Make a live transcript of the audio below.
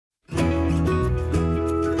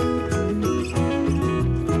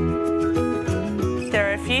There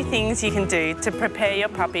are a few things you can do to prepare your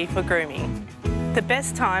puppy for grooming. The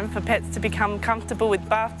best time for pets to become comfortable with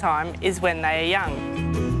bath time is when they are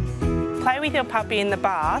young. Play with your puppy in the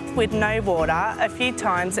bath with no water a few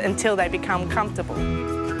times until they become comfortable.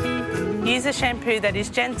 Use a shampoo that is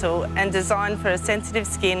gentle and designed for a sensitive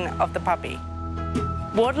skin of the puppy.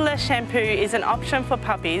 Waterless shampoo is an option for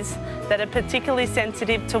puppies that are particularly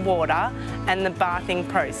sensitive to water and the bathing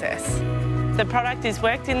process. The product is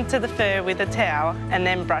worked into the fur with a towel and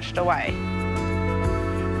then brushed away.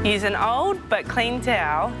 Use an old but clean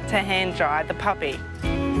towel to hand dry the puppy.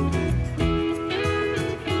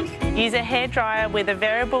 Use a hairdryer with a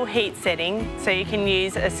variable heat setting so you can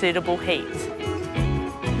use a suitable heat.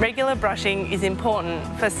 Regular brushing is important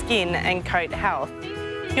for skin and coat health.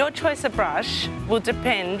 Your choice of brush will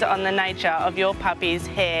depend on the nature of your puppy's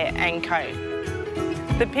hair and coat.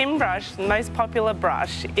 The pin brush, the most popular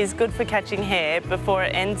brush, is good for catching hair before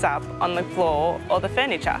it ends up on the floor or the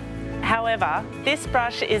furniture. However, this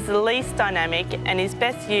brush is the least dynamic and is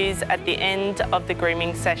best used at the end of the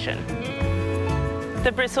grooming session.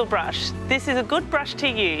 The bristle brush. This is a good brush to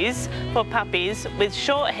use for puppies with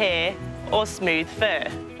short hair or smooth fur.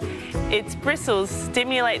 Its bristles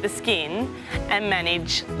stimulate the skin and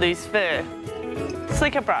manage loose fur.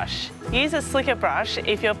 Slicker brush. Use a slicker brush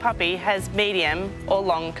if your puppy has medium or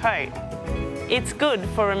long coat. It's good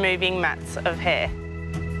for removing mats of hair.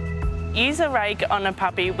 Use a rake on a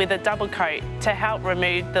puppy with a double coat to help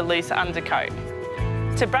remove the loose undercoat.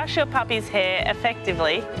 To brush your puppy's hair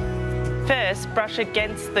effectively, first brush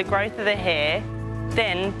against the growth of the hair,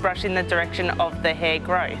 then brush in the direction of the hair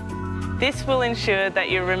growth. This will ensure that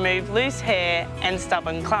you remove loose hair and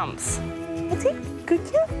stubborn clumps. That's it.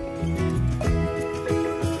 Good job.